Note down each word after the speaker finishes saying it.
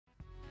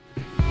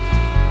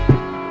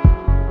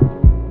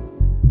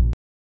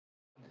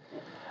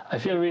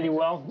feel really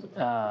well.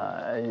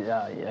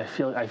 I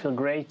feel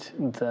great.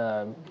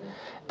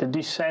 The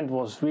descent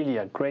was really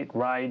a great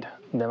ride.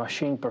 The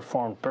machine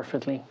performed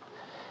perfectly.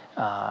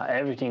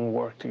 Everything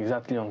worked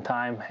exactly on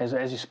time, as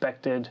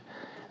expected.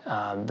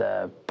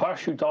 The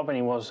parachute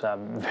opening was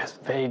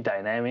very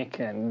dynamic,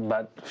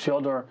 but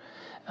Fyodor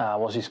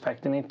was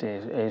expecting it.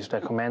 He's the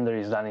commander.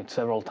 He's done it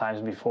several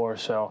times before,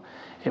 so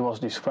he was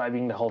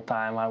describing the whole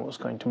time I was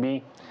going to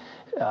be.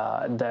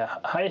 The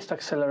highest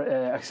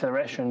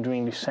acceleration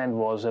during descent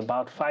was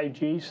about 5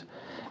 Gs,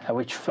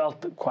 which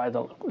felt quite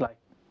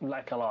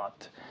like a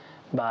lot.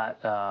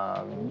 But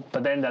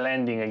then the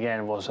landing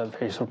again was a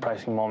very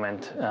surprising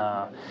moment.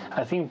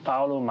 I think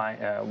Paolo,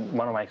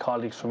 one of my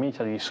colleagues from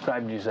Italy,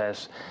 described this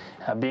as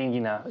being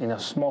in a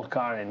small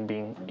car and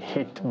being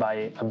hit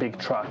by a big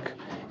truck,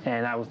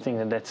 and I would think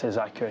that that's as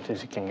accurate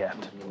as you can get.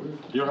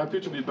 You're happy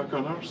to be back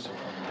on Earth?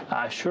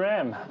 I sure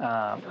am.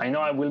 I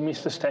know I will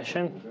miss the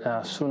station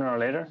sooner or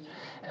later,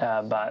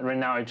 but right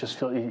now I just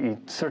feel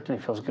it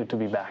certainly feels good to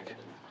be back.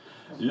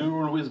 You've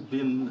always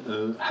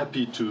been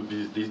happy to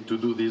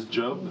do this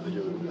job.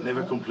 You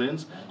never complain.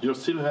 You're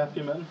still a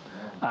happy man?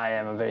 I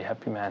am a very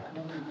happy man.